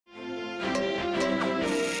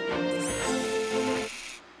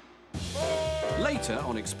Later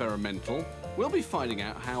on ExperiMental, we'll be finding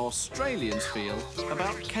out how Australians feel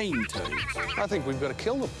about cane toads. I think we've got to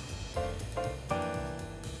kill them.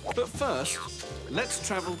 But first, let's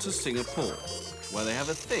travel to Singapore, where they have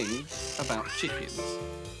a thing about chickens.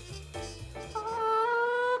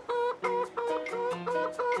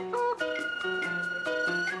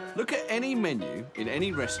 Look at any menu in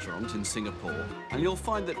any restaurant in Singapore and you'll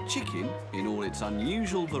find that chicken, in all its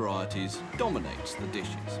unusual varieties, dominates the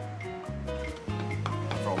dishes.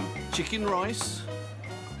 From chicken rice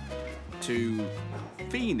to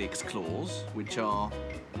phoenix claws, which are,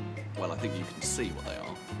 well, I think you can see what they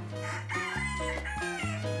are.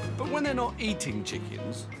 But when they're not eating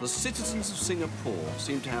chickens, the citizens of Singapore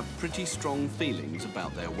seem to have pretty strong feelings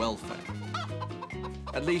about their welfare.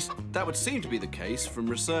 At least, that would seem to be the case from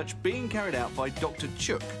research being carried out by Dr.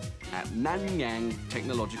 Chuk at Nanyang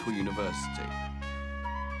Technological University.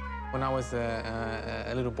 When I was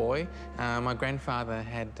a little boy, my grandfather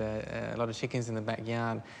had a lot of chickens in the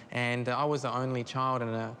backyard, and I was the only child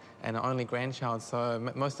and an only grandchild, so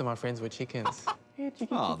most of my friends were chickens.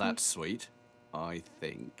 Oh, that's sweet, I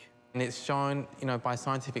think. And it's shown, you know, by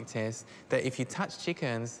scientific tests that if you touch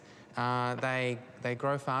chickens, they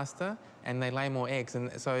grow faster and they lay more eggs, and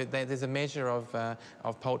so there's a measure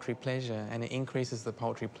of poultry pleasure, and it increases the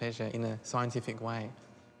poultry pleasure in a scientific way.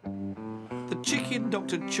 The chicken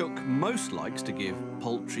Dr. Chuk most likes to give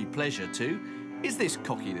poultry pleasure to is this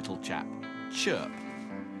cocky little chap, Chirp.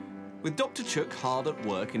 With Dr. Chuk hard at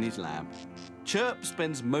work in his lab, Chirp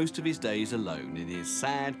spends most of his days alone in his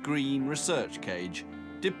sad green research cage,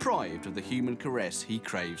 deprived of the human caress he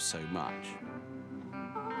craves so much.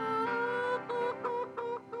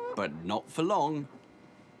 But not for long.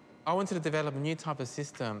 I wanted to develop a new type of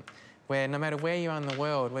system where no matter where you are in the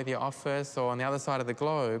world, whether you're off Earth or on the other side of the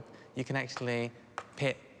globe, you can actually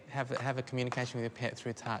have a communication with your pet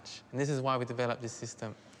through touch. And this is why we developed this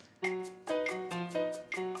system.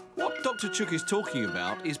 What Dr. Chuk is talking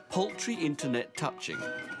about is poultry internet touching,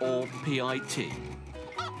 or PIT.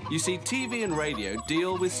 You see, TV and radio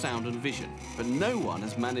deal with sound and vision, but no one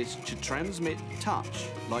has managed to transmit touch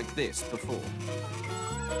like this before.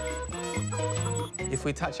 If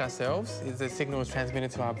we touch ourselves, the signal is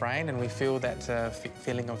transmitted to our brain and we feel that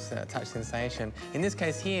feeling of touch sensation. In this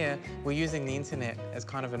case here, we're using the internet as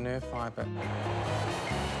kind of a nerve fibre.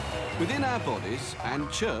 Within our bodies, and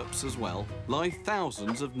Chirp's as well, lie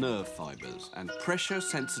thousands of nerve fibres and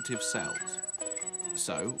pressure-sensitive cells.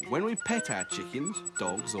 So, when we pet our chickens,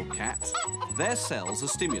 dogs or cats, their cells are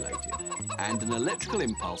stimulated and an electrical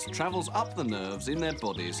impulse travels up the nerves in their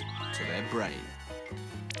bodies to their brain.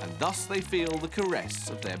 And thus they feel the caress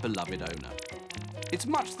of their beloved owner. It's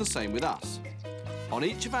much the same with us. On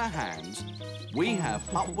each of our hands, we have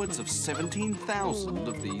upwards of 17,000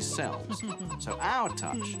 of these cells, so our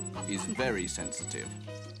touch is very sensitive.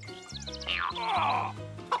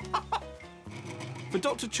 For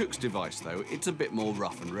Dr. Chuk's device, though, it's a bit more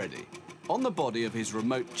rough and ready. On the body of his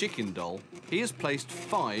remote chicken doll, he has placed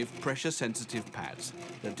 5 pressure-sensitive pads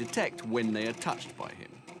that detect when they are touched by him.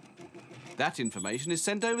 That information is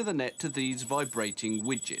sent over the net to these vibrating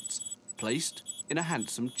widgets, placed in a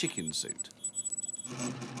handsome chicken suit.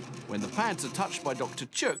 When the pads are touched by Dr.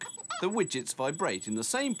 Chuk, the widgets vibrate in the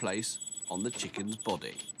same place on the chicken's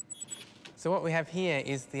body. So what we have here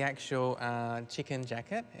is the actual chicken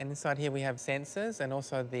jacket, and inside here we have sensors and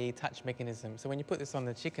also the touch mechanism. So when you put this on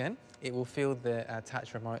the chicken, it will feel the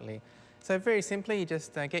touch remotely. So very simply, you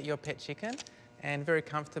just get your pet chicken and very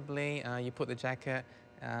comfortably you put the jacket,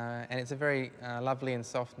 and it's a very lovely and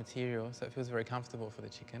soft material, so it feels very comfortable for the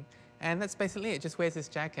chicken. And that's basically it. It just wears this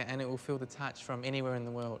jacket and it will feel the touch from anywhere in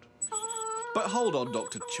the world. But hold on,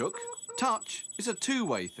 Dr. Chuk. Touch is a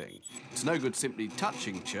two-way thing. It's no good simply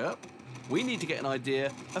touching Chirp. We need to get an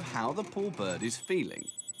idea of how the poor bird is feeling.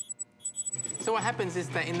 So what happens is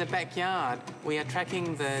that in the backyard, we are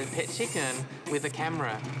tracking the pet chicken with a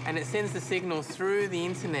camera, and it sends the signal through the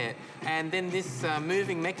internet, and then this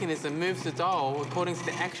moving mechanism moves the doll according to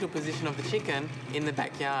the actual position of the chicken in the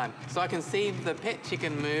backyard. So I can see the pet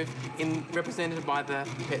chicken move represented by the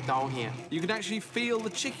pet doll here. You can actually feel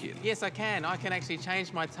the chicken? Yes, I can. I can actually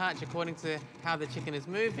change my touch according to how the chicken is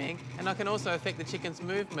moving, and I can also affect the chicken's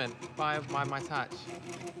movement by my touch.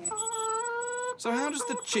 So how does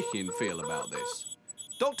the chicken feel about this?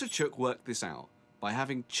 Dr. Chuk worked this out by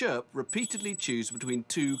having Chirp repeatedly choose between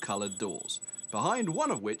 2 coloured doors, behind one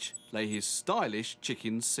of which lay his stylish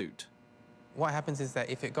chicken suit. What happens is that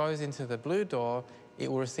if it goes into the blue door, it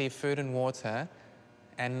will receive food and water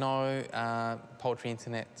and no poultry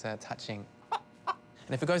internet touching.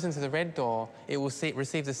 And if it goes into the red door, it will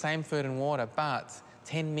receive the same food and water, but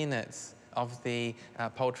 10 minutes of the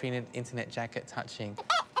poultry internet jacket touching.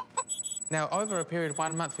 Now, over a period of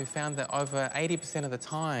 1 month, we found that over 80% of the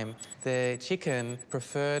time, the chicken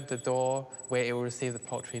preferred the door where it will receive the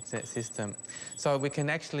poultry internet system. So we can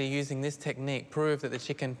actually, using this technique, prove that the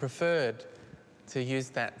chicken preferred to use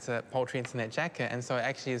that poultry internet jacket, and so it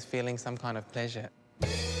actually is feeling some kind of pleasure.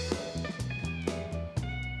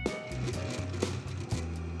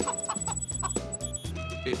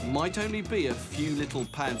 It might only be a few little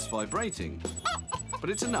pads vibrating, but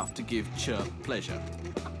it's enough to give Chirp pleasure.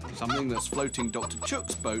 Something that's floating Dr.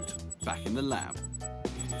 Chook's boat back in the lab.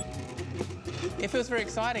 It feels very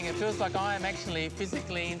exciting. It feels like I am actually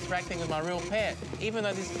physically interacting with my real pet, even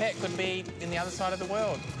though this pet could be in the other side of the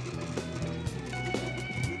world.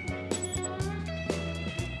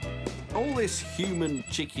 All this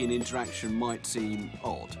human-chicken interaction might seem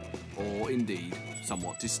odd, or indeed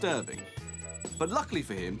somewhat disturbing. But luckily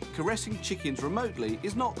for him, caressing chickens remotely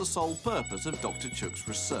is not the sole purpose of Dr. Chook's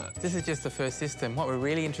research. This is just the first system. What we're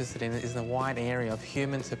really interested in is the wide area of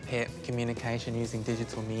human-to-pet communication using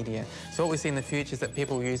digital media. So what we see in the future is that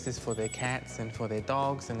people use this for their cats and for their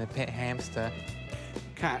dogs and their pet hamster.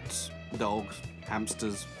 Cats, dogs,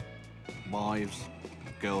 hamsters, wives,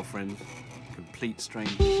 girlfriends, complete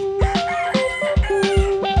strangers.